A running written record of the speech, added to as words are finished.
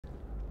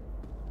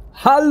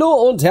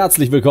Hallo und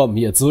herzlich willkommen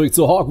hier zurück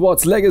zu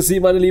Hogwarts Legacy,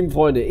 meine lieben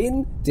Freunde.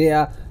 In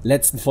der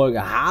letzten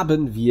Folge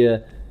haben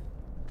wir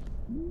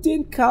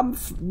den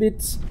Kampf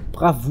mit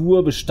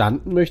Bravour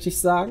bestanden, möchte ich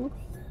sagen.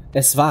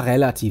 Es war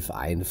relativ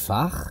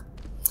einfach.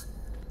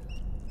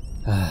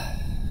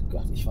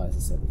 Gott, ich weiß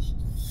es ja nicht.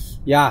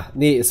 Ja,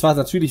 nee, es war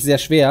natürlich sehr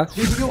schwer.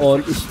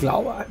 Und ich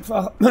glaube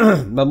einfach,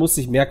 man muss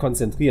sich mehr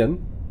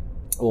konzentrieren.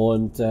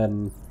 Und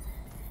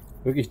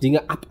wirklich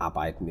Dinge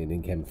abarbeiten in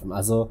den Kämpfen.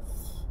 Also...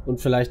 Und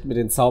vielleicht mit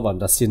den Zaubern,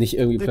 dass hier nicht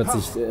irgendwie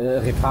plötzlich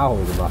Reparo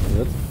gemacht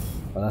wird.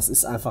 Weil das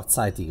ist einfach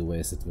Zeit, die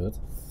gewastet wird.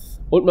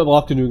 Und man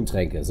braucht genügend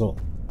Tränke. So.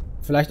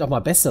 Vielleicht auch mal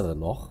bessere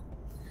noch.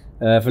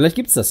 Vielleicht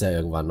gibt's das ja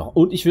irgendwann noch.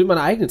 Und ich will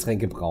meine eigenen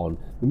Tränke brauen.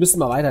 Wir müssen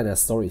mal weiter in der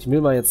Story. Ich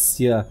will mal jetzt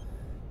hier...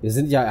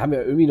 haben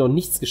ja irgendwie noch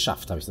nichts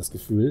geschafft, habe ich das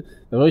Gefühl.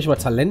 Wir haben noch nicht mal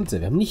Talente.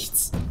 Wir haben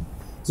nichts.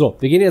 So,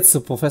 wir gehen jetzt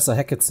zu Professor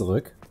Hackett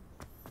zurück.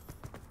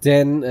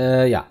 Denn,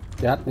 ja,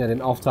 wir hatten ja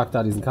den Auftrag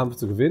da, diesen Kampf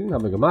zu gewinnen.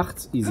 Haben wir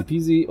gemacht. Easy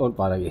peasy und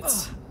weiter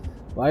geht's.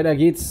 Weiter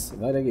geht's,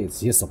 weiter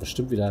geht's. Hier ist doch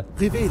bestimmt wieder...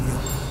 Nee.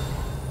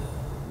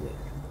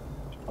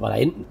 Aber da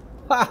hinten.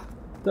 Ha!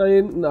 Da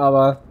hinten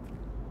aber.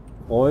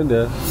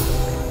 Freunde.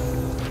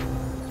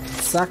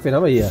 Zack, wen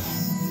haben wir hier?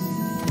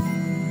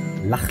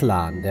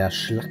 Lachlan, der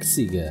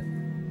Schlachsige.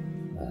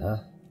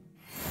 Aha.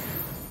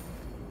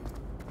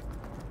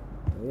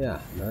 Ja,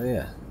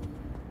 naja.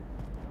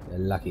 Der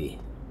Lucky.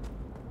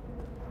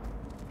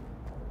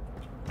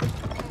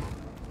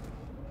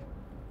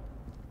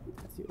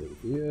 Hier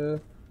irgendwie...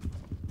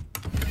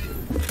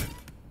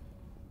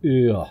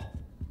 Ja.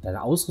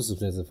 Deine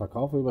Ausrüstungssätze.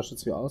 Verkaufe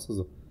Überschutz für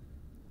Ausrüstung.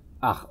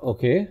 Ach,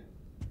 okay.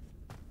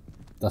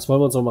 Das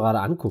wollen wir uns noch mal gerade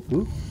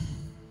angucken.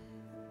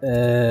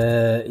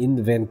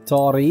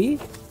 Inventory.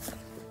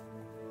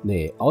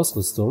 Nee,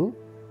 Ausrüstung.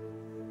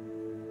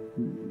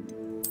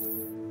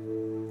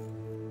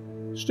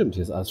 Stimmt,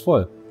 hier ist alles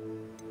voll.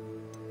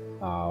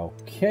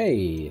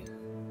 Okay.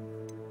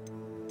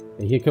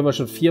 Ja, hier können wir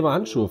schon 4-mal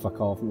Handschuhe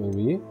verkaufen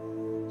irgendwie.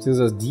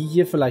 Beziehungsweise die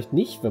hier vielleicht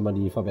nicht, wenn man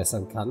die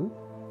verbessern kann.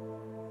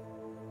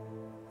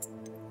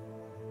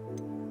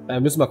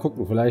 Müssen wir mal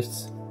gucken,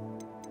 vielleicht...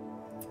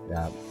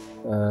 Ja,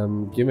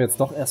 gehen wir jetzt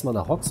doch erstmal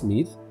nach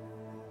Hogsmeade.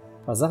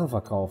 Ein paar Sachen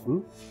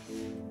verkaufen.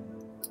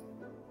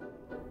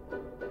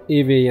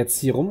 Ehe wir jetzt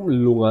hier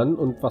rumlungern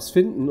und was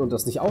finden und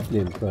das nicht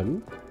aufnehmen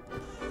können.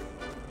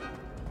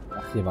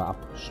 Ach, hier war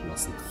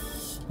abgeschlossen.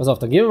 Pass auf,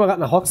 dann gehen wir mal gerade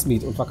nach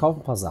Hogsmeade und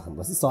verkaufen ein paar Sachen.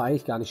 Das ist doch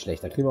eigentlich gar nicht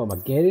schlecht. Da kriegen wir auch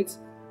mal Geld.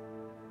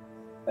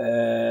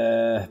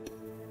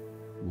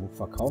 Wo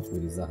verkaufen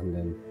wir die Sachen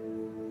denn?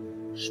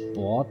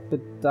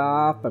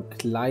 Sportbedarf, beim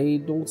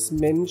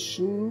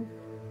Kleidungsmenschen.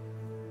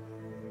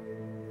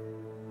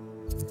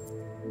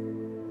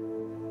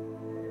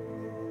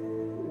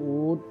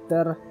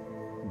 Oder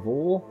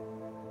wo?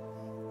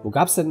 Wo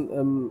gab's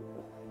denn,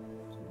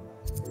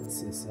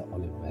 das ist ja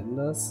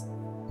Ollivanders.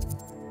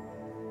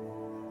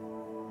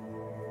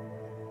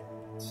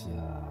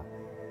 Tja.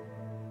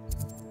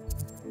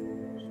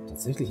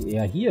 Tatsächlich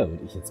eher hier,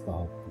 würde ich jetzt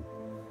behaupten.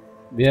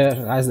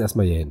 Wir reisen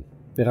erstmal hier hin.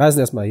 Wir reisen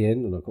erstmal hier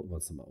hin und dann gucken wir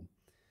uns das mal um.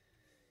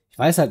 Ich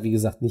weiß halt, wie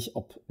gesagt, nicht,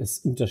 ob es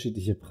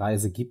unterschiedliche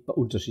Preise gibt bei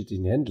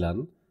unterschiedlichen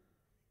Händlern.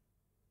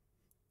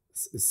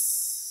 Das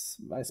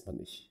ist... weiß man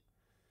nicht.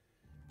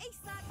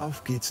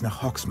 Auf geht's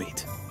nach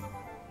Hogsmeade.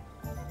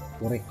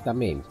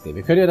 Korrektamente.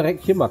 Wir können ja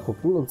direkt hier mal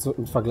gucken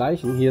und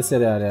vergleichen. Hier ist ja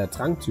der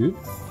Tranktyp.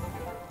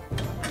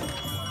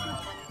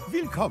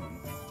 Willkommen.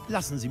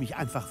 Lassen Sie mich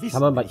einfach wissen.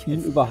 Kann man bei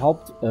ihm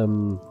überhaupt...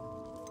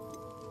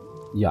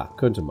 ja,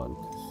 könnte man.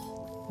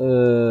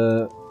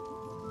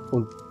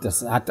 Und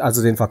das hat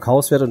also den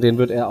Verkaufswert und den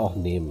wird er auch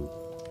nehmen.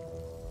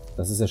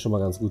 Das ist ja schon mal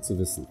ganz gut zu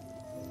wissen.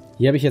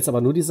 Hier habe ich jetzt aber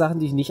nur die Sachen,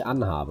 die ich nicht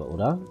anhabe,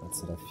 oder?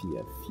 1, 2,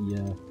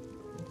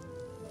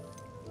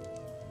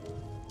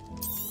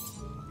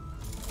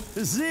 4.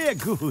 Sehr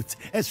gut.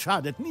 Es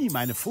schadet nie,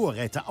 meine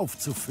Vorräte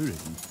aufzufüllen.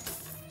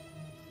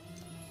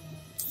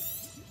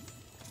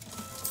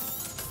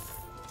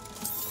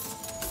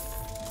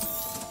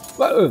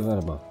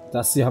 Warte mal.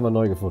 Das hier haben wir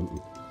neu gefunden.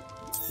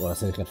 Boah,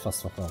 das hätte ich gerade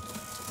fast verkauft.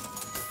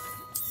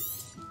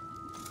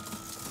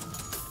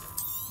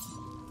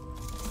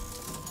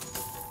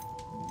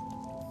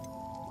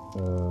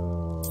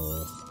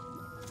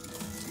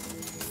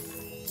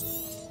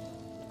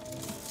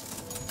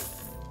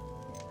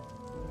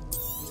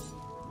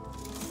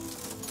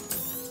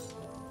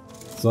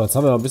 So, jetzt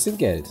haben wir noch ein bisschen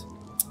Geld.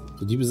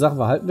 So, die Sachen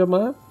behalten wir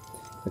mal.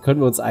 Da können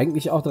wir uns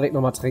eigentlich auch direkt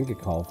nochmal Tränke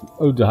kaufen.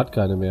 Oh, der hat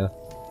keine mehr.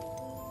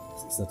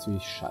 Das ist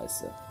natürlich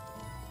scheiße.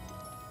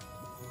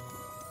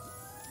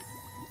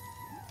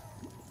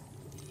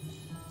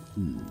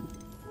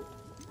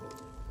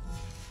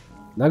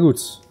 Na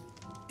gut.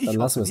 Dann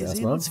lassen wir es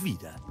erstmal.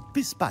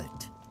 Bis bald.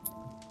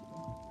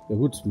 Ja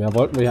gut, mehr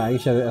wollten wir ja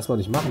eigentlich ja erstmal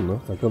nicht machen, ne?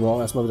 Dann können wir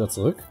auch erstmal wieder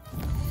zurück.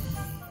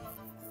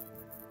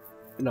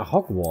 Nach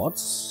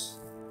Hogwarts.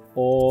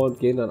 Und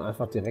gehen dann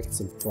einfach direkt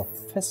zum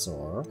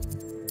Professor.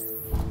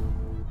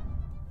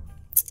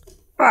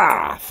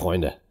 Ah,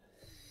 Freunde.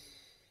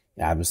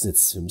 Ja, wir müssen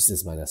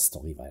jetzt mal in der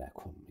Story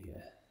weiterkommen hier.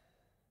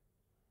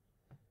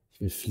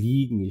 Ich will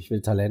fliegen, ich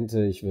will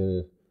Talente, ich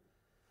will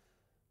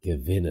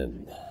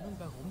Gewinnen. Und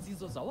warum sie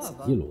so sauer Was ist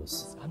war? hier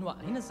los? Es war nur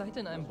eine Seite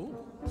in einem Buch.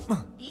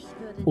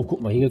 Oh,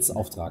 guck mal, hier gibt's einen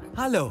Auftrag.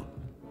 Hallo,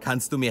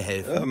 kannst du mir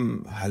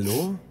helfen?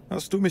 Hallo?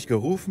 Hast du mich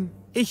gerufen?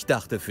 Ich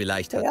dachte,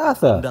 vielleicht hat Hey, ein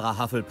Arthur.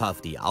 anderer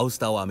Hufflepuff die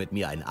Ausdauer, mit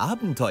mir ein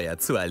Abenteuer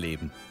zu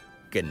erleben.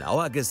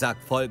 Genauer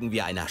gesagt folgen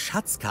wir einer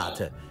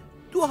Schatzkarte.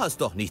 Du hast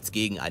doch nichts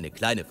gegen eine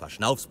kleine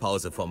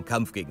Verschnaufspause vom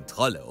Kampf gegen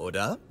Trolle,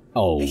 oder?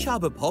 Oh. Ich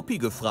habe Poppy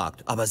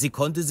gefragt, aber sie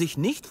konnte sich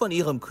nicht von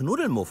ihrem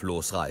Knuddelmuff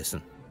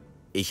losreißen.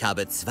 Ich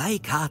habe 2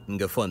 Karten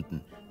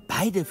gefunden.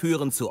 Beide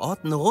führen zu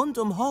Orten rund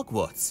um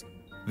Hogwarts.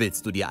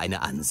 Willst du dir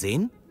eine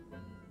ansehen?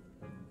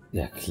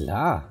 Ja,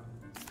 klar.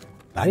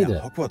 Einer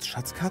Beide.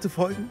 Hogwarts-Schatzkarte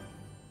folgen?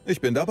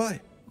 Ich bin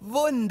dabei.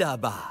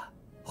 Wunderbar.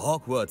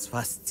 Hogwarts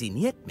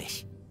fasziniert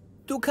mich.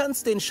 Du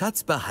kannst den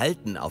Schatz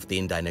behalten, auf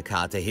den deine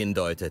Karte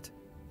hindeutet.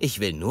 Ich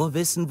will nur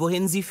wissen,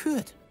 wohin sie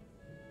führt.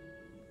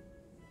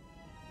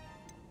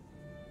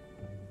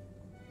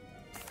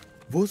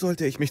 Wo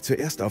sollte ich mich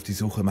zuerst auf die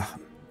Suche machen?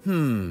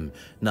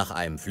 Nach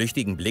einem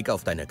flüchtigen Blick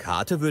auf deine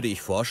Karte würde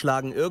ich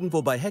vorschlagen,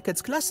 irgendwo bei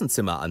Hacketts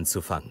Klassenzimmer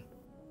anzufangen.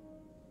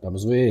 Da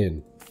müssen wir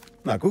hin.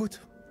 Na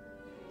gut.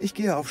 Ich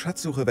gehe auf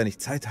Schatzsuche, wenn ich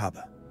Zeit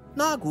habe.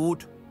 Na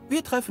gut,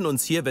 wir treffen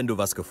uns hier, wenn du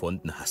was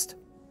gefunden hast.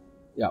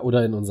 Ja,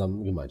 oder in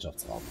unserem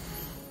Gemeinschaftsraum.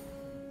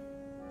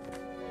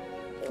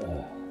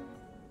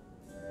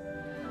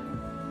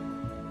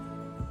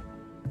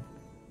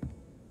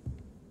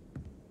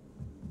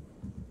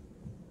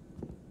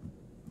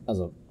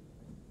 Also,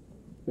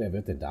 wer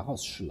wird denn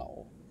daraus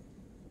schlau?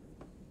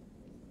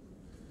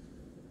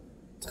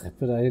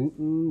 Treppe da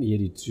hinten, hier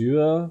die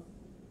Tür.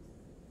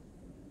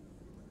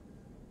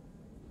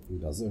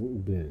 Und das ist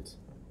irgendein Bild.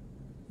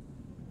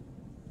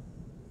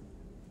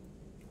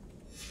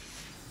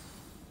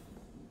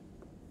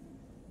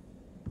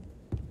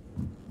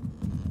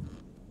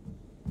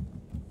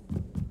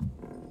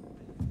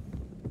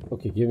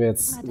 Okay, wir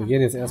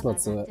gehen jetzt erstmal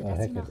zu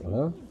Hackett,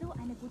 oder? So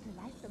eine gute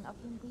Leistung auf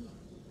dem Weg.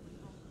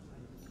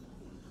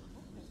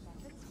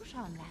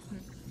 Zuschauen lassen.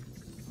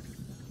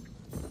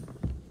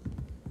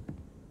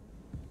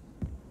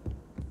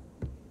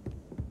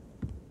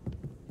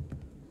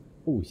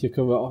 Oh, hier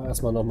können wir auch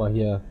erstmal nochmal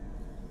hier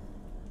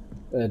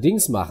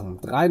Dings machen.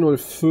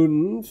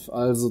 305,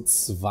 also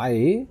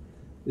 2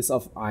 ist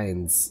auf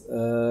 1.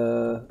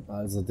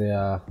 Also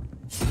der.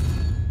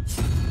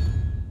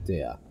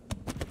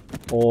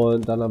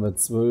 Und dann haben wir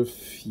 12,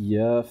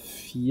 4,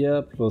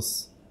 4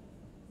 plus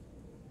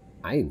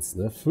 1,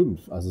 ne?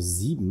 5, also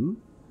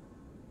 7.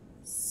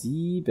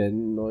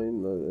 7,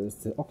 9,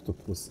 der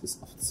Oktopus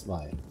ist auf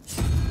 2.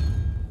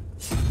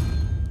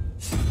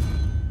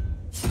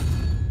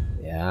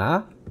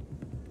 Ja.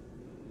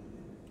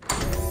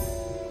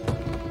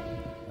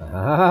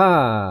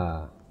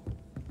 Aha.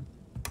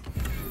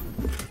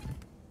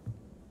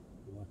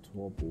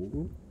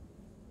 Torbogen.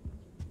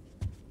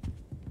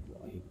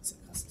 Oh, hier gibt's ja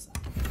krasse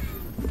Sachen.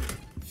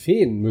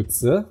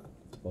 Feenmütze.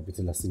 Oh,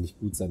 bitte lass die nicht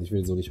gut sein. Ich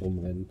will so nicht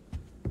rumrennen.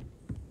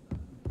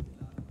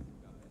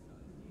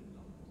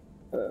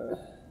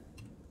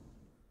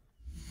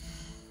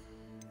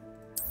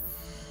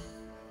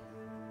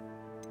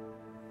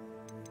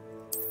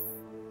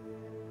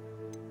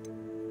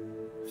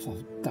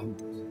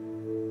 Verdammt.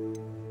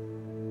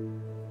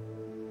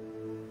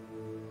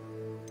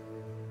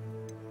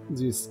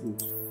 Sie ist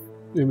gut.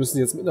 Wir müssen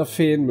jetzt mit einer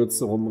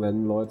Feenmütze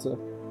rumrennen, Leute.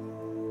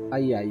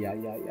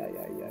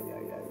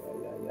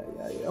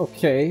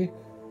 Okay.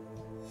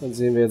 Dann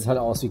sehen wir jetzt halt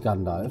aus wie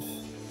Gandalf.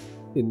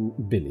 In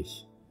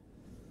billig.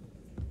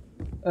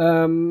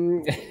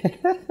 Du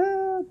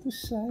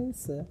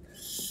Scheiße.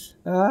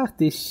 Ach,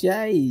 die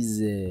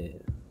Scheiße.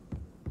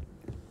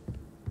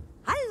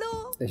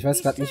 Hallo! Ich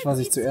weiß gerade nicht, was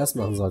ich zuerst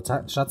machen soll.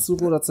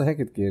 Schatzsuche oder zu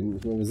Hackett gehen?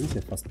 Ich meine, wir sind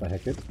ja fast bei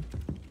Hackett.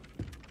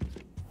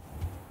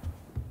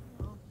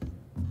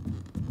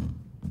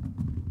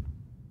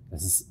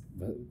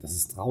 Das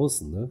ist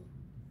draußen, ne?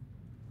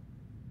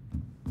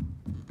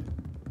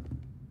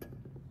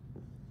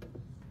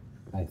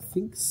 I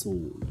think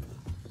so.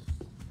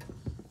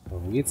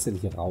 Aber wo geht's denn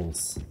hier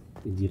raus?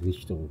 In die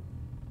Richtung.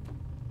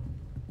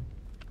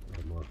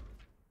 Warte mal.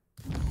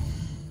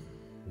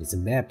 Diese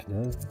Map,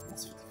 ne?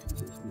 Das finde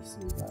ich echt nicht so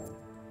geil.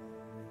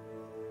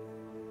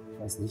 Ich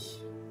weiß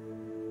nicht.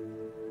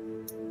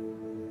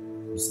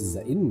 Müsste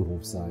dieser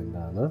Innenhof sein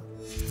da, ne?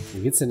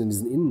 Wo geht's denn in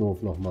diesen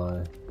Innenhof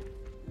nochmal?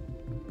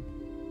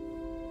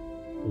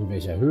 In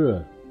welcher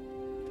Höhe?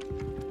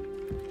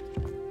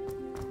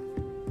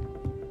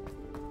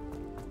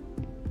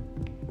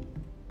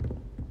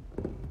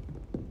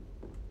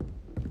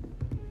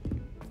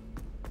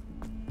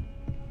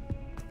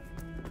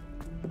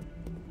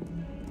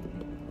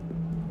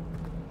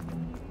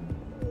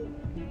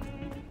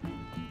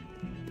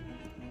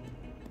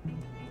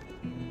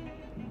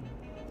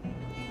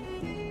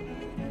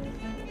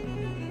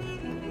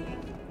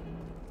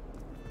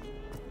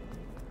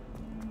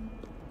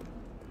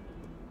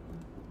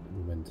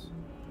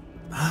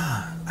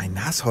 Ein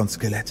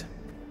Nashornskelett.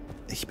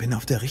 Ich bin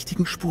auf der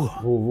richtigen Spur.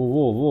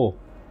 Wo?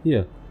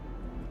 Hier.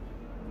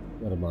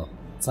 Warte mal.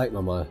 Zeig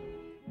mal.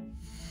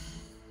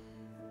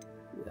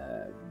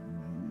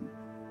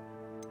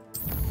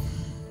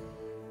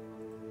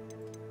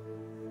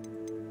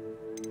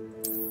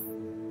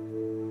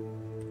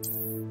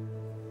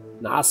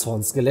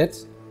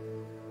 Nashorn-Skelett.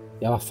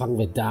 Ja, aber fangen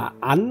wir da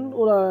an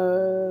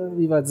oder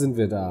wie weit sind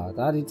wir da?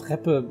 Da die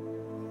Treppe.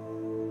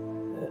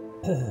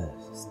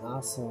 Das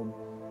Nashorn.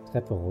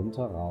 Treppe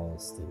runter,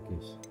 raus, denke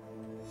ich.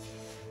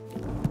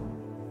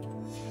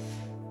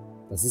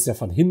 Das ist ja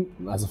von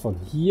hinten, also von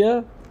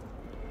hier.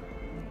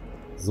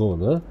 So,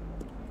 ne?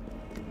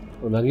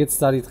 Und dann geht's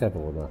da die Treppe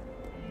runter.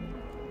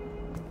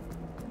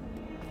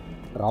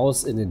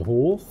 Raus in den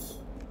Hof.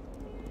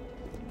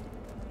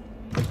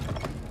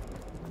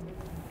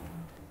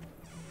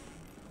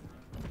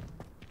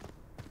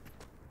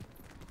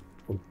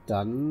 Und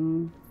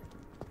dann...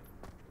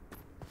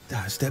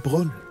 Da ist der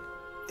Brunnen.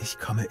 Ich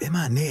komme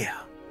immer näher.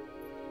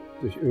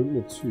 Durch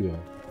irgendeine Tür.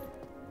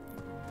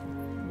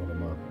 Warte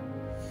mal.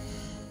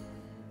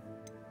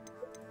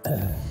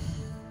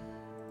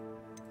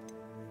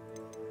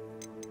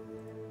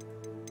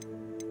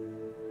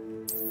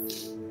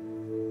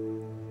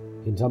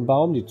 Hinterm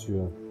Baum die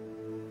Tür.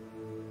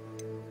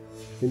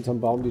 Hinterm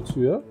Baum die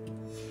Tür.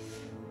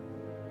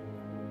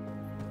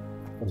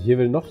 Und hier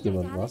will noch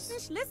jemand was. Die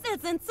Schlüssel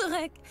sind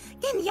zurück.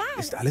 Genial.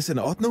 Ist alles in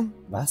Ordnung?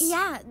 Was?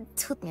 Ja,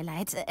 tut mir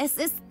leid. Es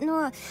ist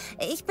nur...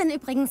 Ich bin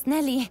übrigens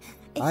Nelly.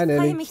 Ich Hi, Nelly.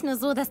 freue mich nur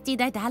so, dass die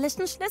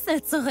daedalischen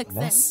Schlüssel zurück sind.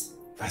 Was?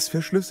 Was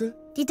für Schlüssel?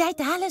 Die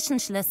daedalischen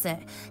Schlüssel.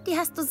 Die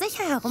hast du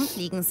sicher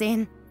herumfliegen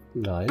sehen.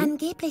 Nein.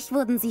 Angeblich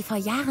wurden sie vor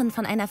Jahren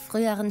von einer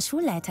früheren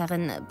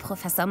Schulleiterin,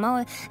 Professor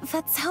Mole,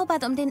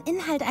 verzaubert, um den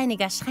Inhalt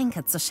einiger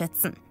Schränke zu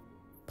schützen.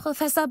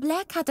 Professor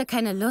Black hatte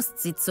keine Lust,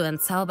 sie zu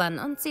entzaubern,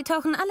 und sie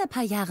tauchen alle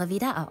paar Jahre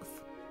wieder auf.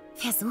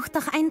 Versuch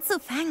doch einen zu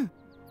fangen.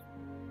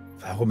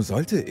 Warum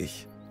sollte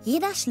ich?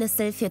 Jeder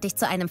Schlüssel führt dich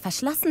zu einem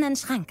verschlossenen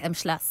Schrank im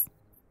Schloss.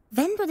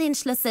 Wenn du den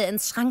Schlüssel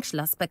ins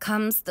Schrankschloss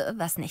bekommst,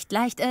 was nicht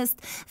leicht ist,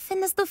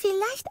 findest du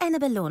vielleicht eine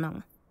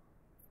Belohnung.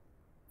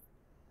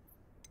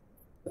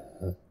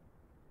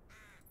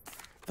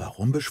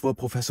 Warum beschwor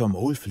Professor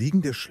Mole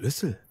fliegende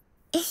Schlüssel?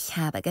 Ich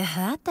habe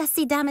gehört, dass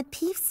sie damit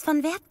Peeves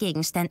von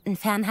Wertgegenständen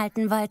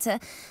fernhalten wollte.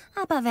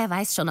 Aber wer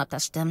weiß schon, ob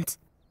das stimmt.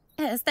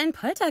 Er ist ein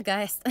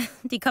Poltergeist.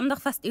 Die kommen doch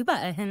fast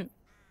überall hin.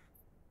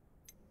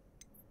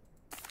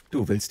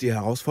 Du willst die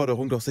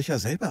Herausforderung doch sicher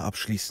selber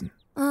abschließen.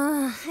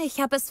 Oh,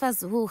 ich habe es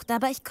versucht,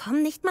 aber ich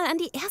komme nicht mal an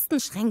die ersten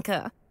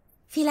Schränke.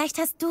 Vielleicht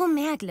hast du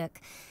mehr Glück.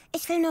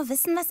 Ich will nur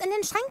wissen, was in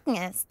den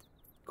Schränken ist.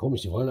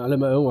 Komisch, die wollen alle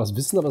mal irgendwas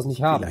wissen, aber es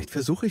nicht haben. Vielleicht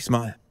versuche ich's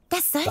mal.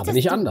 Das solltest Aber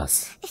nicht du.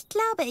 anders. Ich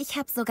glaube, ich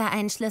habe sogar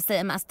einen Schlüssel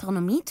im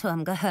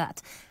Astronomieturm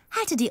gehört.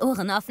 Halte die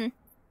Ohren offen.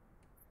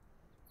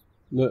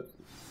 Nö.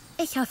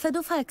 Ich hoffe,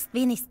 du folgst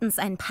wenigstens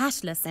ein paar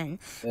Schlüsseln.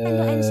 Wenn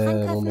du einen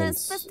Schrank Moment.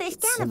 öffnest, wüsste ich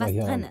Jetzt haben gerne, wir was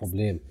hier drin ein ist.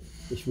 Problem.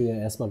 Ich bin ja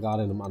erstmal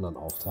gerade in einem anderen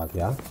Auftrag,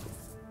 ja?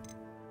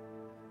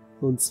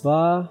 Und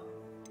zwar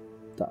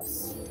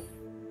das.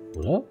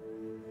 Oder?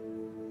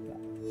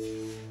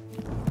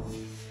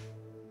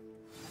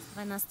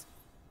 Drin ist.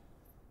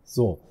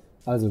 So.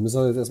 Also, wir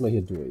müssen jetzt erstmal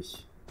hier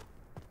durch.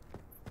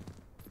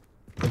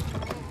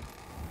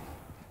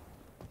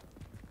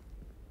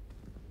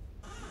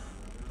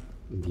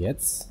 Und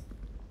jetzt?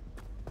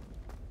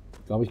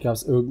 Glaube ich, gab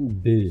es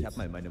irgendein Bild. Ich habe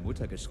mal meine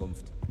Mutter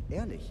geschrumpft.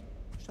 Ehrlich,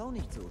 schau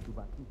nicht so, du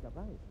warst nicht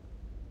dabei.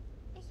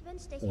 Ich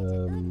wünschte, ich hätte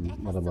irgendetwas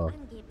warte mal. zu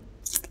angeben.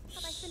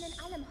 Aber ich bin in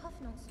allem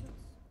hoffnungslos.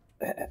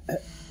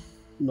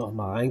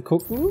 Nochmal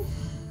reingucken.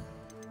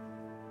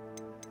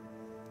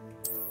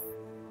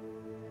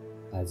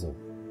 Also,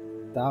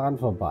 daran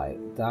vorbei.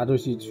 Da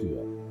durch die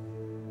Tür.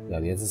 Ja,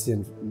 und jetzt ist hier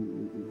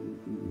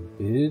ein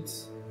Bild.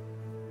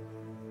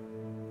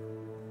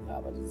 Ja,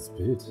 aber dieses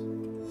Bild,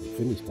 wie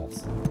finde ich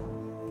das?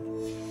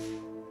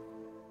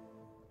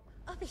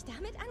 Ob ich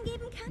damit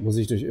angeben kann? Muss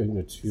ich durch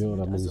irgendeine Tür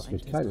oder muss Also ich ein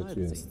durch keine Test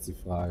Tür? Das Raytracing. ist die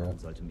Frage. Warum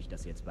sollte mich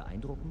das jetzt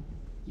beeindrucken?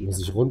 Muss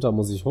ich runter,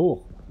 muss ich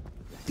hoch?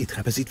 Die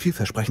Treppe sieht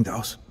vielversprechend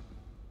aus.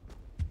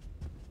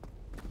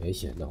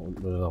 Welche? Nach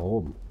unten oder nach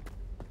oben?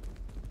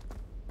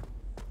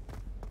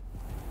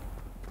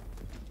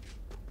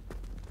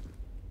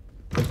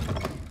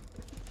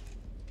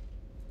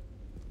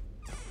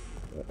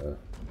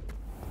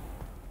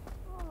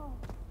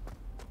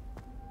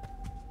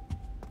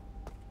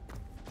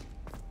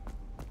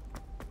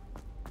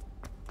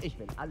 Ich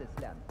will alles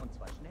lernen und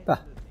zwar schnell. Da.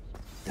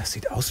 Das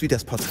sieht aus wie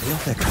das Porträt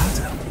auf der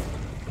Karte.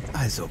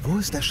 Also, wo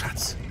ist der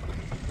Schatz?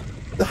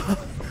 Ah,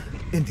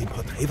 in dem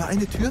Porträt war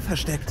eine Tür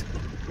versteckt.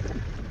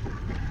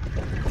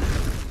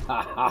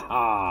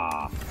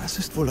 Was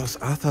ist wohl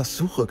aus Arthurs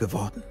Suche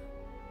geworden?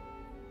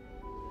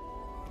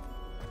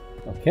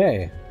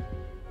 Okay.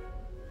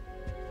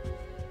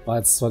 War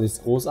jetzt zwar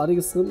nichts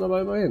Großartiges drin,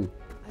 aber immerhin.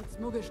 Als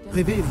Muggelstern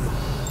Revelio.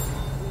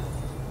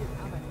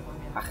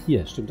 Ach,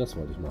 hier, stimmt, das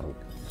wollte ich machen.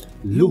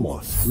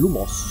 Lumos.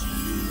 Lumos.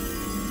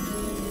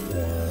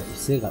 Ich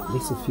sehe gerade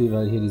nicht so viel,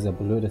 weil hier dieser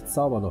blöde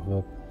Zauber noch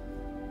wirkt.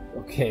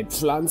 Okay,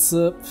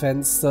 Pflanze,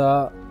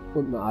 Fenster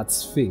und eine Art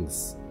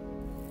Sphinx.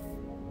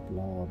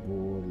 Blauer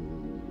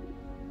Boden.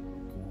 Oh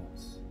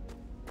Gott.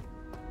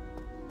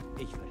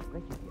 Ich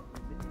verspreche dir.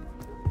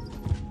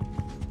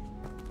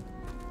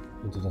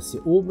 Könnte das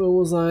hier oben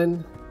irgendwo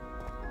sein?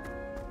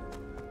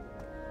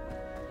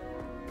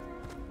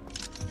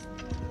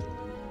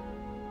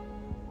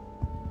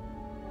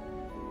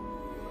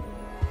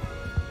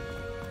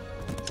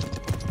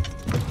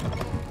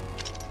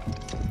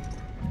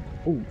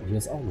 Oh, hier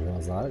ist auch ein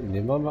Hörsaal. In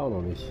dem waren wir auch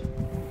noch nicht.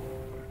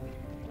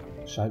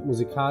 Scheint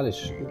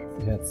musikalisch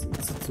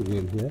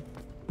herzugehen hier.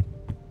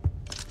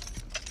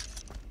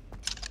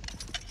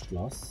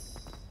 Schloss.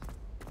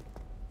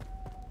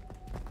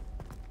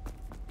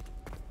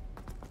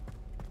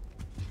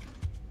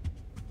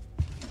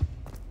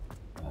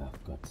 Ach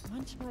Gott.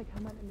 Manchmal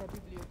kann man in der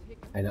Bibliothek...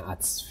 Eine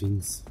Art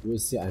Sphinx. Wo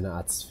ist hier eine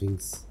Art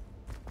Sphinx?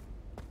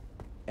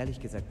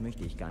 Ehrlich gesagt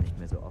möchte ich gar nicht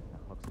mehr so oft nach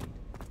Hogsmeade.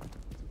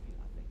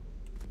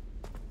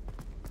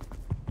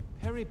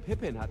 Harry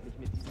Pippin hat mich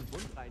mit diesem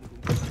Wundreinigung...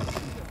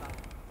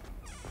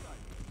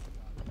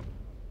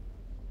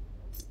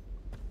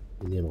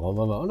 In dem Raum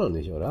waren wir auch noch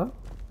nicht, oder?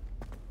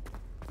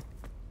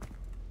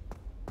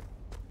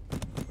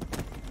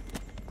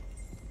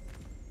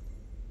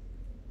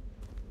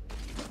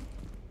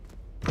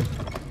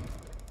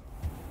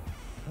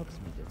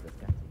 Hogsmeade ist das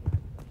ganze Jahr.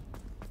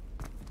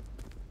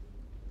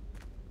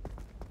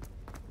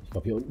 Ich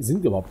glaube, hier unten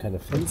sind überhaupt keine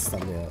Fenster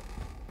mehr.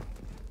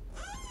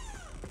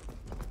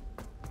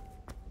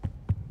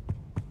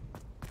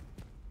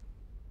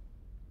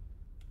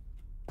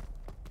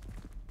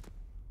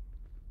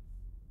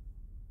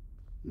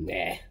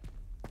 Nee.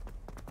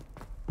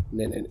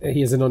 Nee.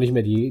 Hier sind noch nicht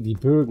mehr die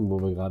Bögen, wo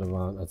wir gerade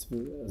waren.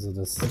 Also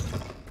das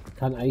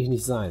kann eigentlich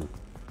nicht sein.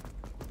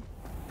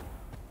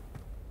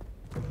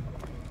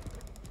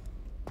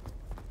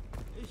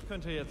 Ich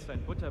könnte jetzt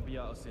ein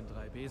Butterbier aus den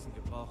 3 Besen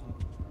gebrauchen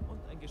und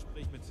ein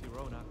Gespräch mit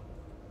Sirona.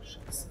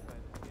 Scheiße.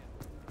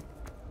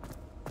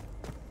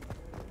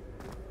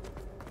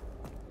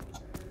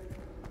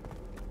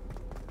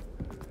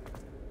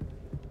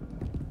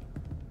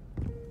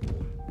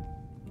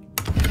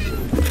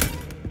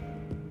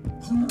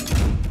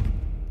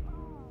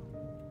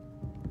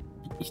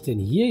 Wie bin ich denn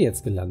hier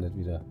jetzt gelandet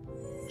wieder?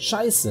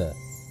 Scheiße!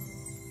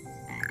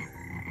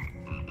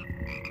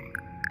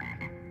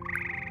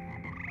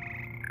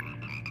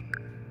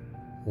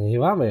 Ja, hier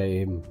waren wir ja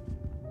eben.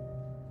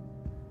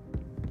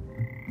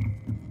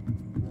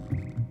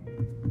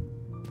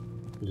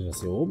 Würde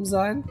das hier oben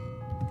sein?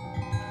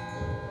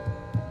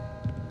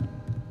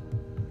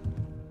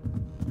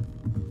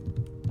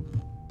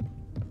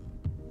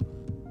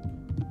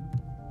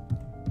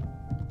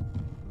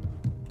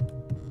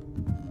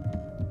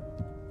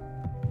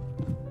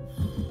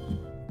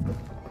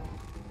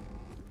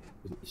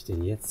 Wo bin ich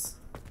denn jetzt?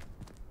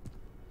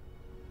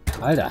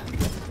 Alter!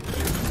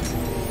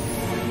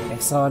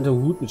 Extravagante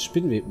Hut mit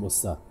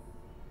Spinnwebmuster.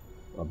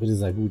 Oh, bitte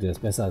sei gut, der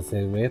ist besser als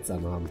der, den wir jetzt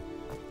anhaben.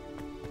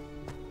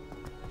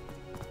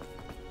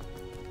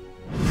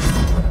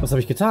 Was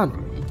habe ich getan?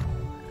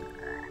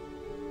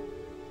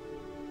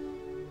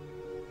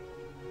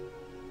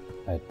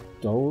 I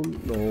don't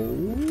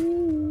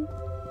know.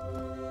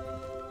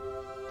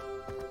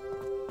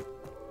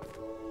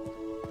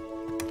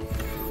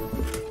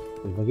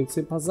 Da gibt es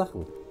hier ein paar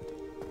Sachen.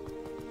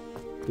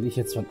 Bin ich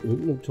jetzt von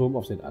irgendeinem Turm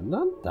auf den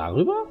anderen?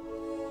 Darüber?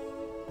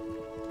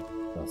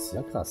 Das ist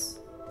ja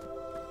krass.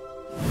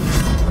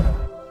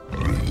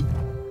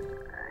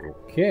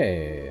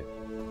 Okay.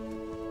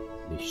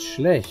 Nicht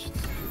schlecht.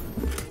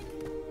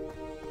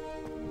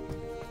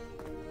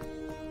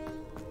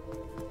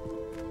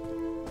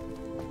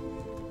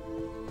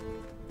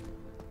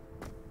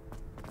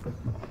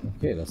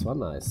 Okay, das war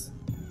nice.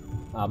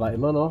 Aber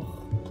immer noch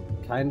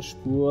keine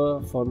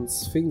Spur von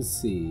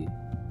Sphinxi.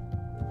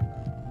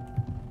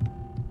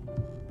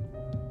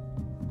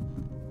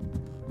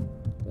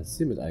 Was ist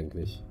hiermit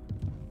eigentlich?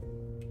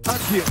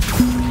 Hier.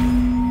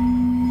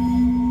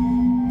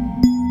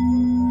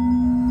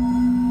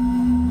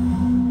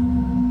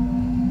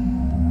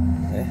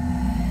 Hä?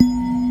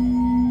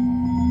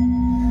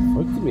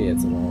 Folgt die mir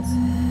jetzt oder was?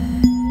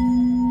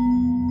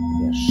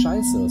 Ja,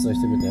 scheiße, was soll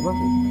ich denn mit der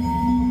machen?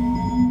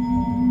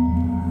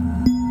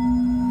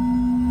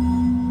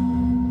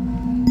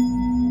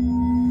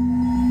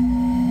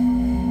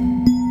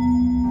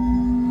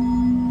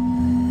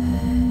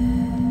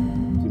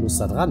 Die muss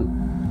da dran.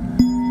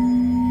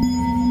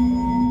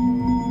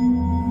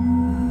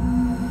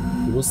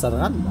 Muss da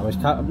dran, aber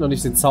ich habe noch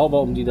nicht den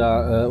Zauber, um die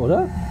da,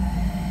 oder?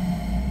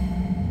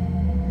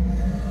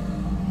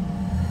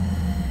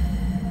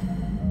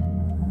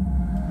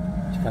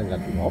 Ich kann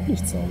gerade überhaupt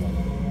nicht zaubern.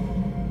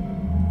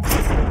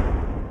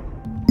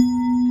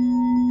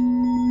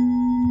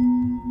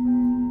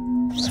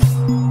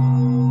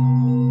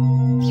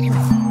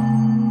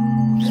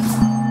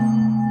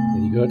 Ja,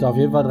 die gehört da auf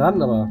jeden Fall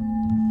dran, aber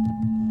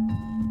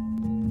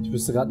ich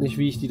wüsste gerade nicht,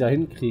 wie ich die da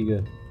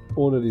hinkriege,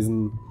 ohne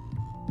diesen...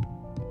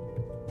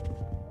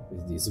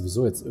 Die ist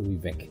sowieso jetzt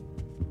irgendwie weg.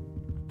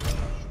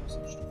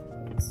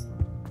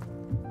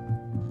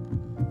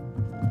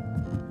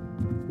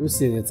 Wo ist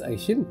die denn jetzt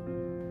eigentlich hin?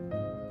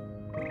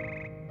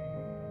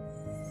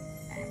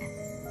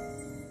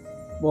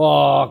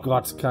 Boah,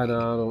 Gott, keine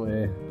Ahnung,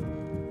 ey.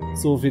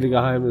 So viele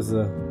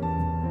Geheimnisse.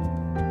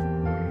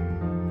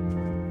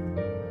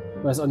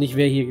 Ich weiß auch nicht,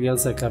 wer hier die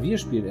ganze Zeit Klavier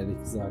spielt, ehrlich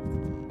gesagt.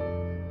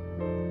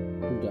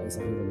 Da ist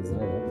auf jeden Fall eine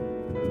Seite.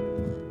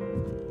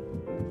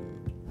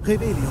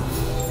 Rebellion.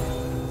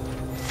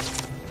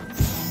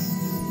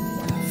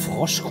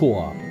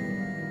 Froschchor.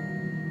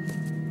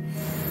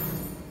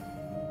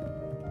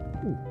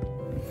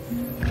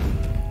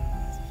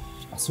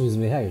 Achso, hier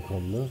sind wir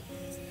hergekommen, ne?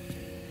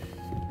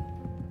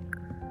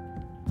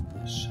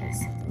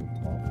 Scheiße, da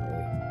drauf,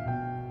 ey.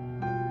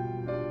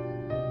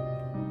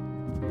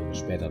 Gehen wir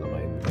später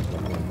nochmal hin.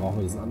 Dann brauchen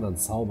wir diesen anderen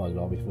Zauber,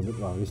 glaube ich, womit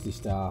man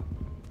richtig da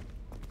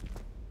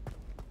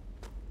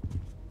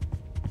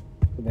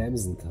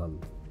bremsen kann.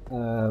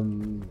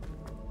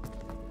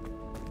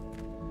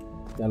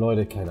 Ja,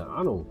 Leute, keine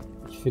Ahnung.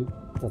 Ich finde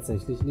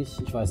tatsächlich nicht.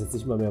 Ich weiß jetzt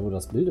nicht mal mehr, wo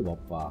das Bild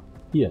überhaupt war.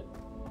 Hier.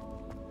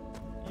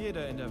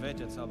 Jeder in der Welt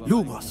der Zauberei.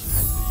 Lumos.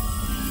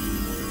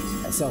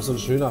 Das ist ja auch so ein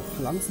schöner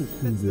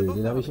Pflanzenkugel.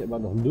 Den habe ich aber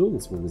noch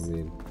nirgendwo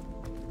gesehen.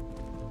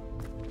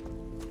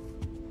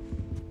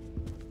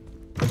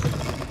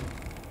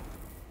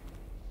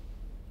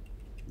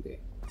 Nee.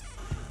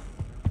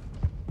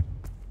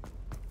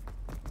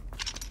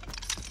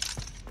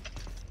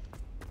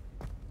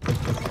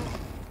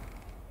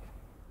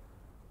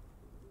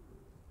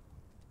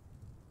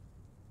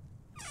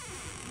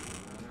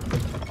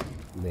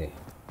 Nee.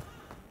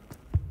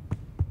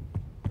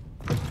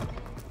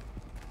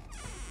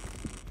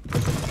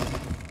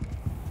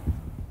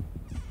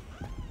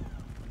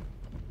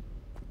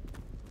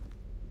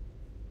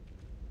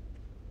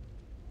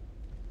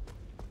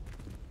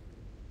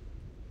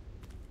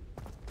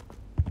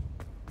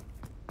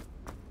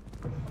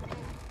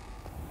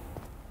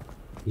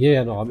 Hier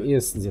ja noch am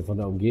ehesten hier von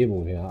der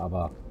Umgebung her,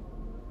 aber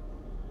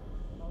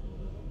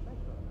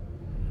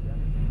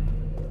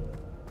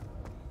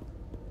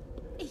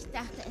Ich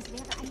dachte, es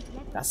wäre ein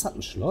Blättchen. das hat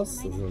ein Schloss,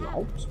 das ist eine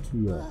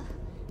Haupttür.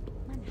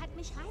 Man hat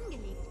mich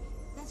reingelegt.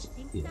 Das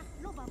stinkt Hier. nach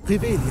Blubber.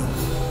 Revelio.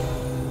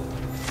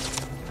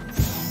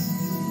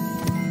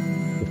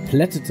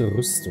 Geplättete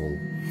Rüstung.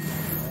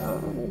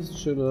 Ja, da ist eine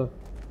schöne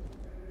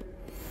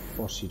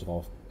Boschi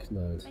drauf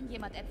geknallt. Wenn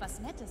jemand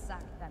etwas Nettes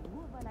sagt, dann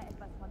nur, weil er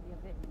etwas von dir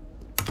will.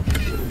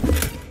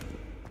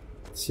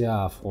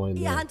 Tja,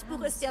 Freunde. Ihr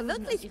Handbuch ist ja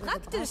wirklich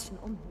praktisch.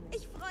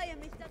 Ich freue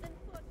mich darin.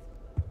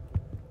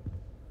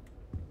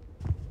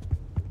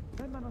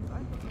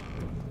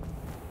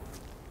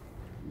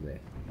 Nee.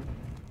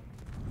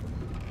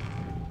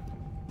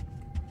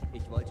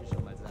 Ich wollte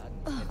schon mal sagen,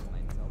 ich hätte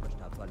meinen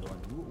Zauberstab verloren,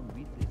 nur um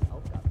Weasleys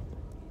Aufgaben zu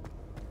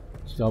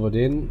erledigen. Ich glaube,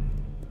 den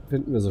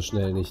finden wir so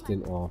schnell nicht,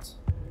 den Ort.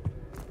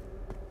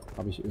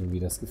 Habe ich irgendwie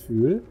das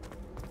Gefühl.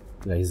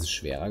 Vielleicht ist es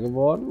schwerer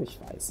geworden, ich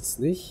weiß es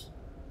nicht.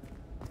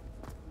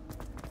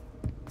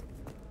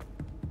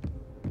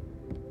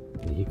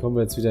 Hier kommen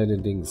wir jetzt wieder in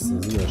den Dings. Da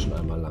sind wir ja schon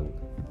einmal lang.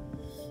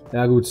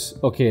 Ja gut,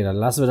 okay, dann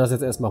lassen wir das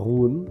jetzt erstmal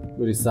ruhen,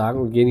 würde ich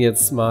sagen, und gehen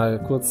jetzt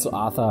mal kurz zu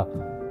Arthur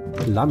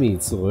Lummy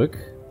zurück.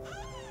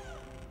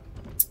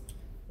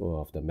 Oh,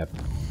 auf der Map.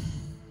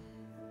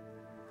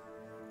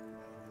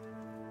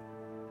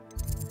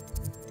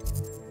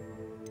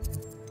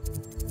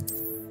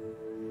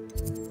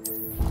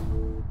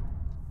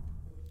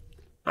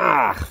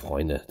 Ach,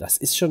 Freunde, das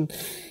ist schon,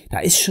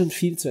 da ist schon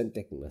viel zu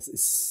entdecken.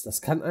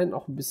 Das kann einen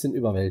auch ein bisschen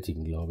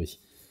überwältigen, glaube ich.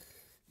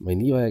 Mein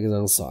lieber Herr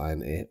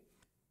Gesangsverein, ey.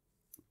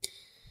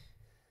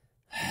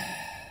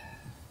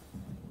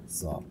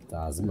 So,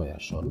 da sind wir ja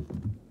schon.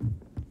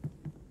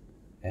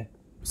 Hä?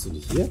 Bist du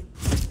nicht hier?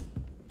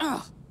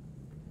 Ach!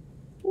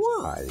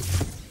 Why?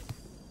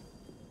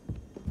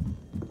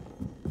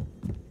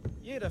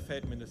 Jeder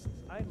fällt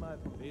mindestens einmal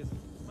vom Besen.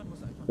 Man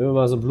muss einfach. Wenn wir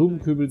mal so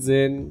Blumenkübel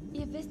sehen.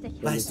 Ihr wisst,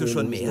 ich Weißt du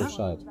schon mehr?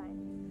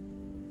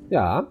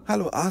 Ja.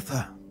 Hallo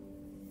Arthur.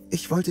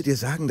 Ich wollte dir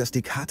sagen, dass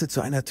die Karte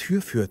zu einer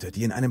Tür führte,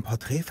 die in einem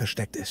Porträt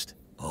versteckt ist.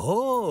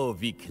 Oh,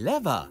 wie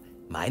clever.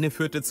 Meine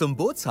führte zum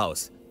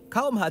Bootshaus.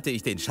 Kaum hatte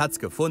ich den Schatz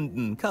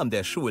gefunden, kam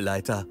der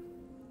Schulleiter.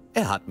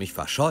 Er hat mich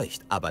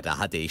verscheucht, aber da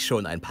hatte ich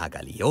schon ein paar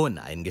Gallionen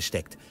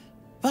eingesteckt.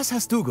 Was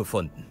hast du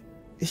gefunden?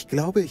 Ich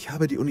glaube, ich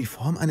habe die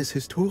Uniform eines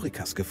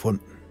Historikers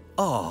gefunden.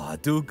 Oh,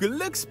 du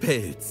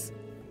Glückspilz.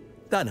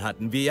 Dann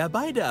hatten wir ja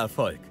beide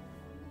Erfolg.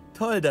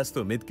 Toll, dass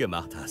du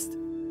mitgemacht hast.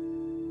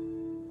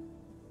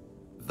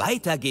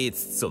 Weiter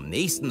geht's zum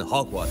nächsten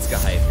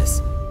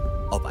Hogwarts-Geheimnis.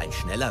 Ob ein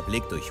schneller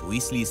Blick durch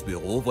Weasleys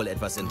Büro wohl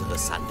etwas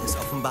Interessantes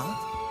offenbart?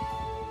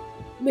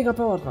 Mega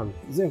Powertrank.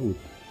 Sehr gut.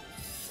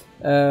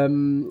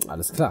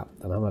 Alles klar.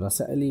 Dann haben wir das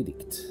ja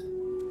erledigt.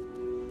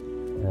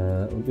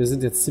 Und wir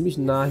sind jetzt ziemlich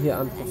nah hier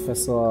an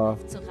Professor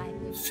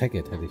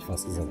Faggot, hätte ich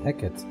fast gesagt.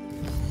 Hackett.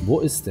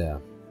 Wo ist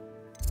der?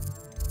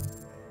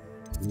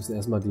 Wir müssen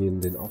erstmal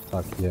den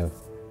Auftrag hier.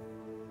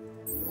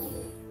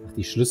 Ach,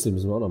 die Schlüssel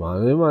müssen wir auch noch machen.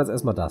 Dann nehmen wir jetzt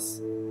erstmal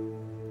das.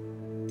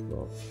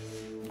 So.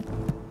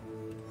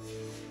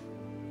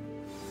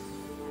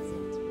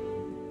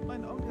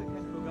 Mein Onkel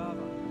kennt Lugava.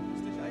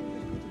 Wusste ich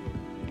eigentlich nicht.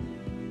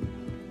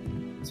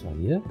 Was war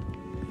hier?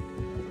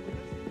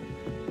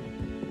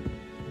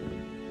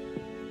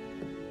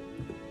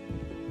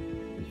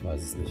 Ich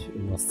weiß es nicht.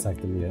 Irgendwas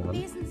zeigte mir an.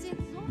 Besen sind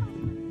so.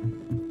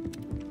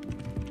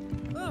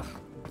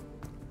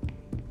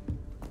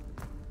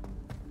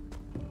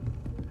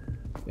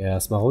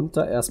 Erstmal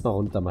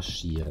runter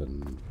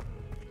marschieren.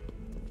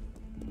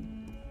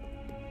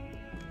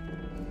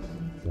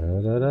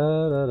 Da, da,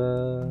 da, da,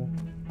 da.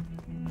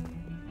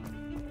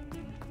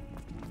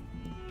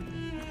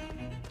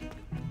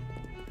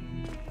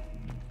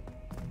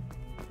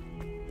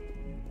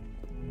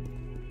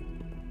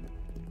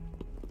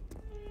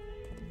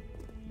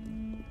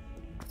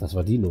 das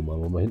war die Nummer,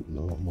 wo man hinten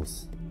noch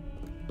muss.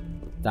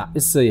 Da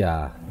ist sie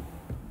ja.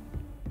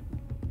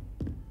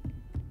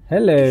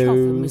 Hello. Ich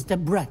hoffe, Mr.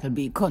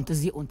 Brattleby konnte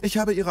Sie Ich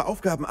habe Ihre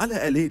Aufgaben alle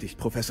erledigt,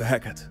 Professor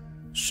Hackett.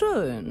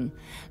 Schön.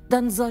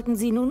 Dann sollten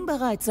Sie nun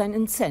bereit sein,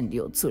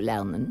 Incendio zu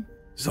lernen.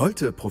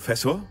 Sollte,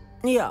 Professor?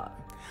 Ja.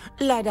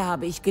 Leider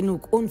habe ich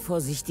genug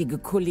unvorsichtige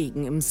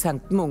Kollegen im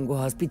St.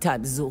 Mungo-Hospital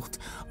besucht,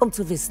 um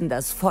zu wissen,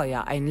 dass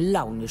Feuer ein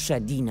launischer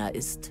Diener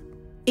ist.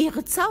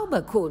 Ihre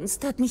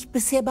Zauberkunst hat mich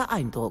bisher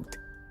beeindruckt.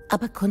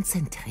 Aber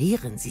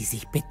konzentrieren Sie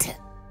sich bitte.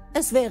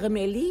 Es wäre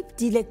mir lieb,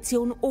 die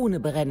Lektion ohne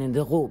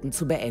brennende Roben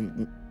zu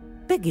beenden.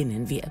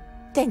 Beginnen wir.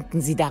 Denken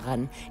Sie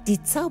daran,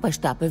 die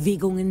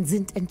Zauberstabbewegungen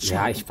sind entscheidend.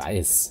 Ja, ich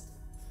weiß.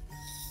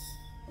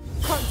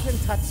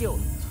 Konzentration.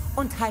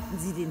 Und halten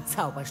Sie den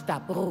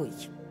Zauberstab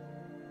ruhig.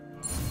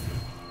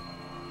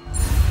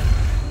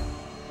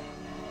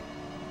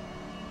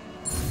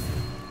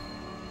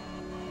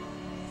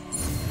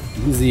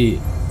 Easy.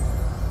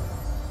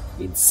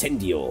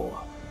 Incendio.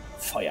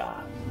 Feuer.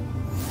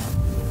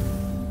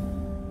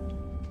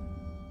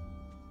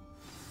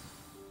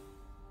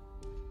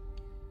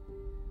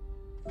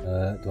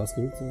 Du hast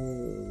genug.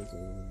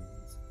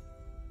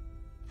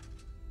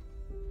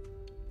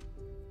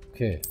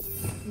 Okay.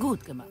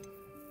 Gut gemacht.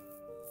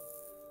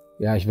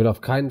 Ja, ich will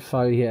auf keinen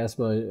Fall hier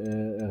erstmal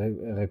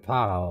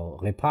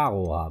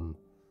Reparo haben.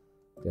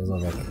 Der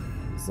soll weg.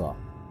 So.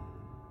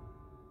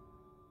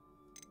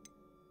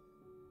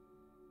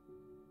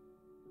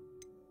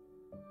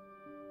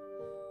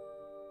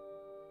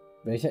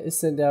 Welcher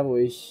ist denn der, wo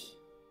ich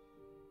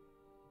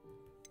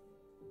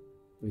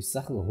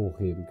Sachen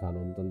hochheben kann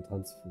und dann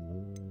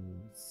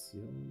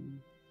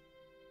Transformation,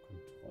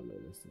 Kontrolle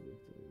lässt er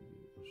nicht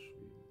irgendwie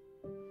überschwingen.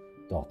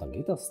 Doch, dann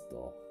geht das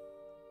doch.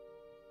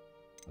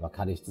 Aber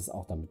kann ich das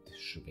auch damit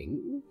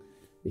schwenken?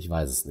 Ich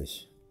weiß es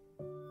nicht.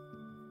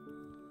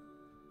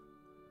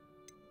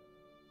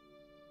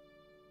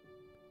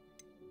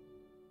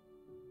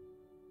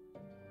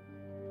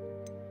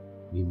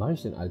 Wie mache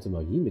ich denn alte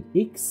Magie mit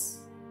X?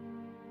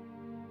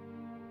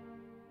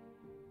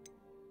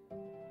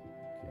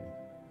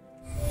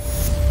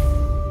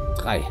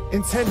 3.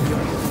 Incendio.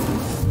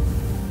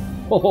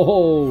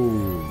 Hohoho.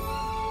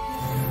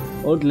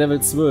 Und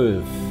Level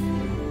 12.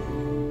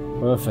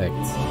 Perfekt.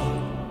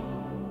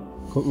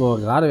 Gucken wir mal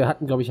gerade. Wir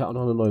hatten, glaube ich, ja auch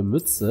noch eine neue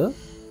Mütze.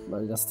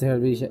 Weil das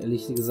Teil will ich ja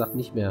ehrlich gesagt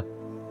nicht mehr.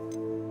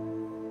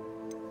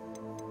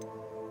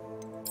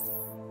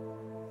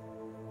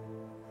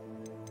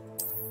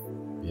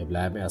 Wir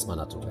bleiben erstmal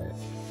naturell.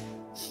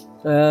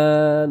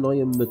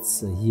 Neue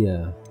Mütze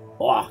hier.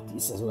 Boah, die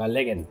ist ja sogar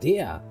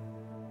legendär.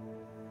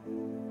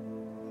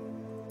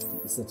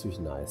 Ist natürlich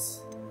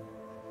nice.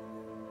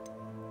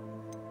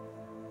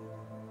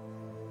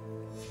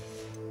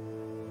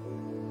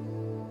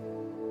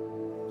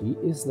 Die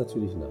ist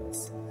natürlich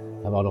nice.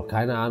 Ich habe auch noch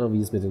keine Ahnung, wie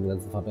es mit den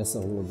ganzen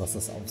Verbesserungen und was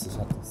das auf sich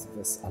hat. Das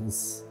ist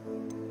alles.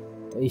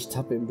 Ich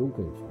tappe im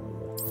Dunkeln,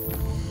 Freunde.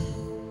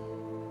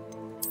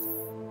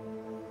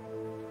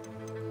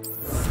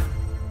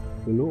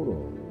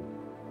 Belohnung.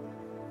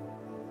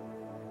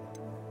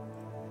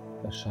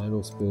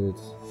 Erscheinungsbild.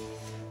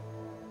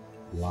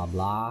 Bla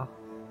bla.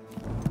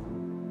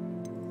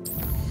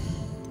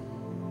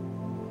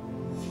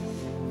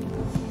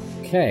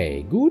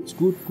 Okay, gut.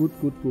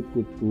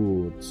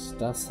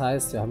 Das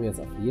heißt, wir haben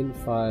jetzt auf jeden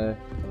Fall...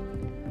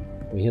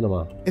 Hier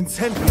nochmal.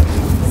 Incendio.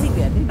 Sie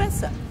werden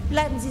besser.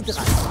 Bleiben Sie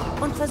dran.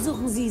 Und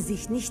versuchen Sie,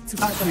 sich nicht zu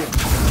verbrennen.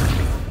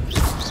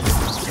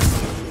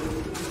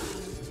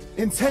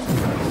 Incendio.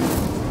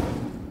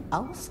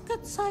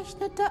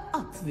 Ausgezeichnete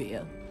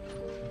Abwehr.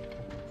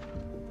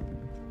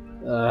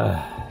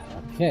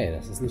 Okay,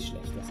 das ist nicht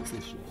schlecht.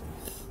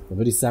 Dann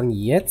würde ich sagen,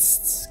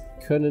 jetzt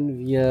können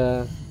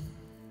wir...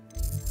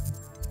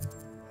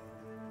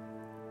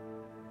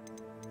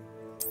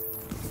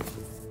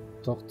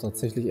 doch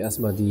tatsächlich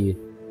erstmal die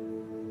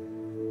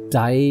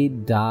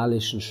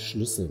daedalischen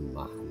Schlüssel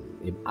machen.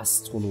 Im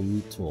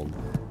Astronomieturm.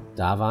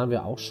 Da waren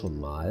wir auch schon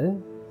mal.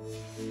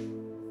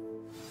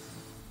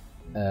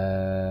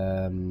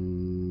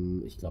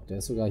 Ich glaube, der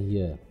ist sogar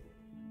hier.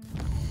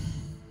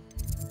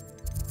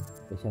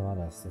 Welcher war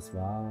das? Das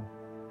war...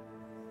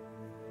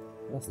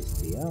 War das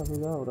nicht der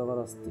sogar? Oder war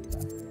das der?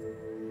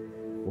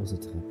 Große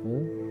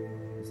Treppe.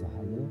 Große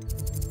Halle.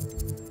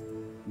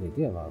 Ne,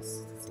 der war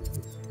es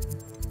tatsächlich.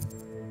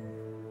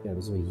 Ja,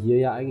 müssen wir hier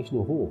ja eigentlich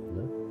nur hoch,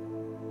 ne?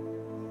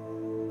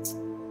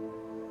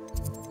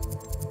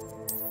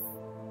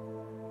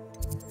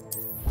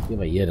 Gehen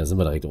wir hier, da sind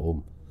wir direkt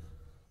oben.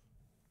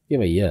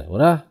 Gehen wir hier,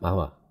 oder? Machen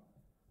wir.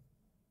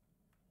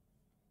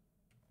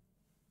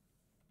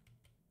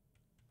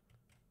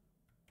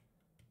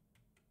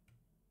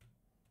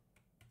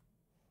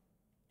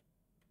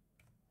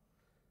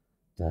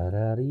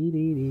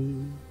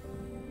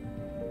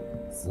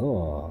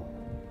 So.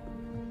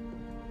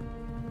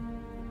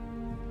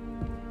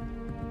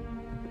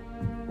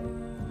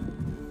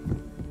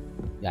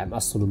 Ja, im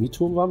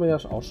Astronomieturm waren wir ja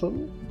auch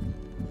schon.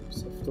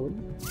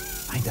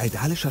 Ein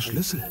daedalischer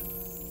Schlüssel.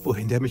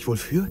 Wohin der mich wohl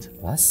führt?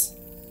 Was?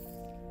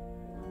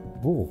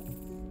 Wo?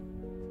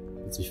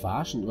 Willst du mich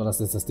verarschen? War das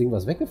jetzt das Ding,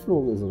 was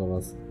weggeflogen ist, oder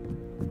was?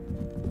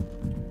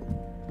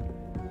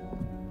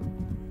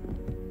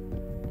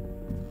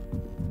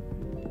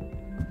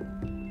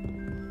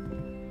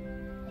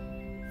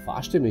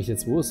 Verarscht ihr mich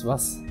jetzt? Wo ist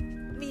was?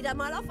 Wieder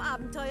mal auf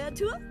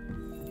Abenteuertour?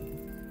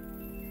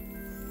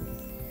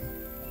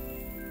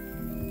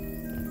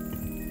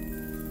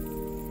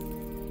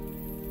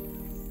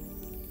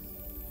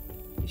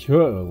 Ich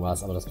höre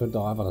irgendwas, aber das könnte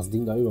auch einfach das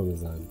Ding da über mir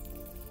sein.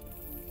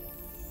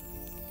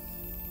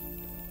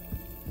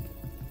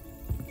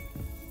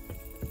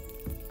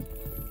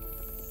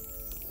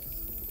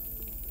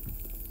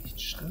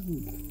 Nicht Schrank.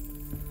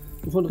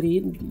 Wovon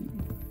reden die?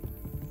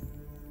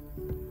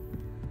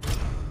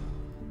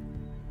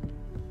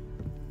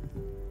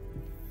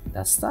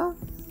 Das da?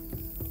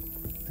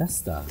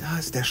 Das da. Da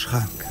ist der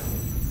Schrank.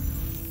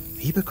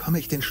 Wie bekomme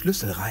ich den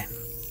Schlüssel rein?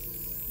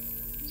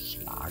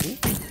 Schlagen?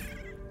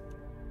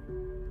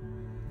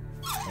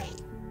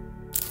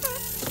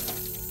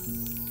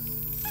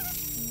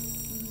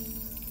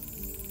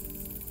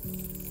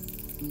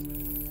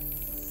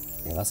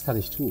 Ja, was kann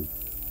ich tun?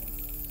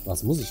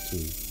 Was muss ich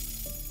tun?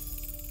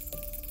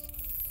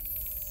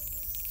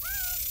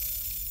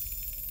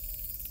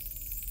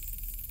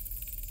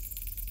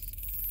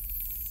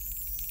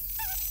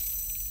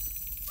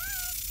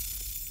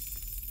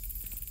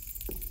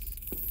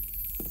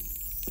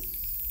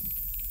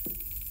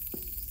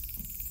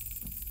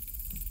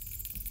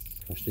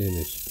 Verstehe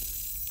nicht.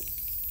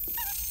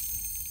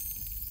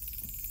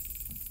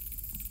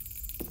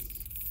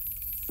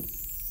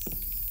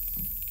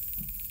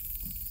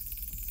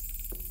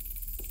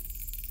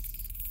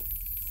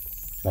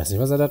 Ich weiß nicht,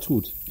 was er da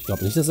tut. Ich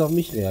glaube nicht, dass er auf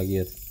mich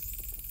reagiert.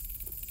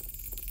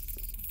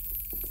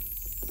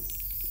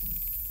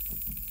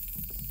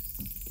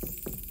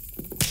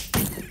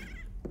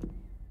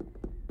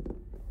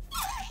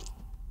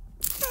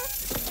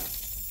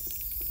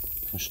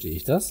 Verstehe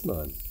ich das?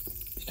 Nein.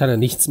 Ich kann ja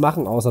nichts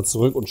machen, außer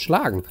zurück und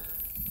schlagen.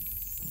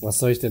 Was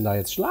soll ich denn da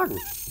jetzt schlagen?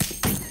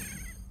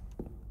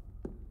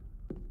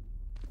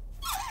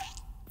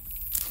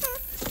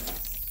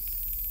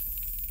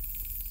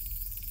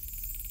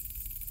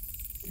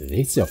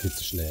 Bewegt sich auch viel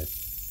zu schnell.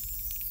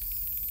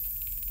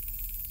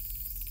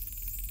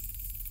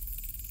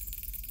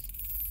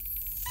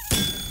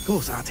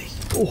 Großartig.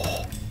 Oh.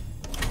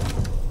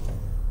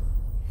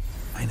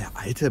 Eine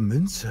alte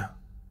Münze.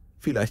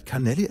 Vielleicht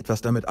kann Nelly etwas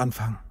damit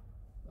anfangen.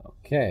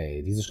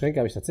 Okay, diese Schränke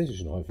habe ich tatsächlich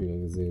schon häufiger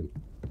gesehen.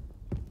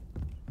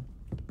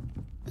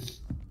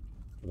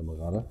 Warte mal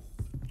gerade.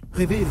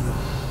 Revelio.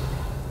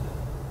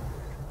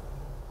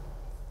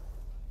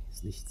 Hier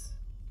ist nichts.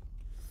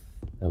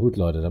 Na gut,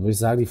 Leute, dann würde ich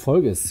sagen, die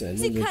Folge ist zu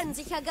Ende. Sie können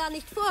sich ja gar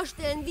nicht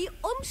vorstellen, wie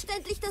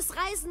umständlich das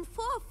Reisen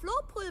vor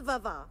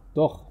Flohpulver war.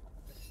 Doch.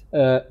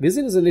 Wir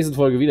sehen uns in der nächsten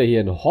Folge wieder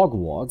hier in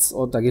Hogwarts.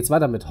 Und da geht es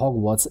weiter mit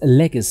Hogwarts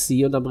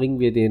Legacy. Und dann bringen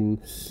wir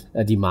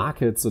die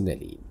Marke zu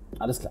Nelly.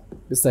 Alles klar.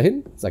 Bis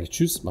dahin sage ich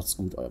Tschüss, macht's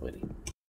gut, euer René.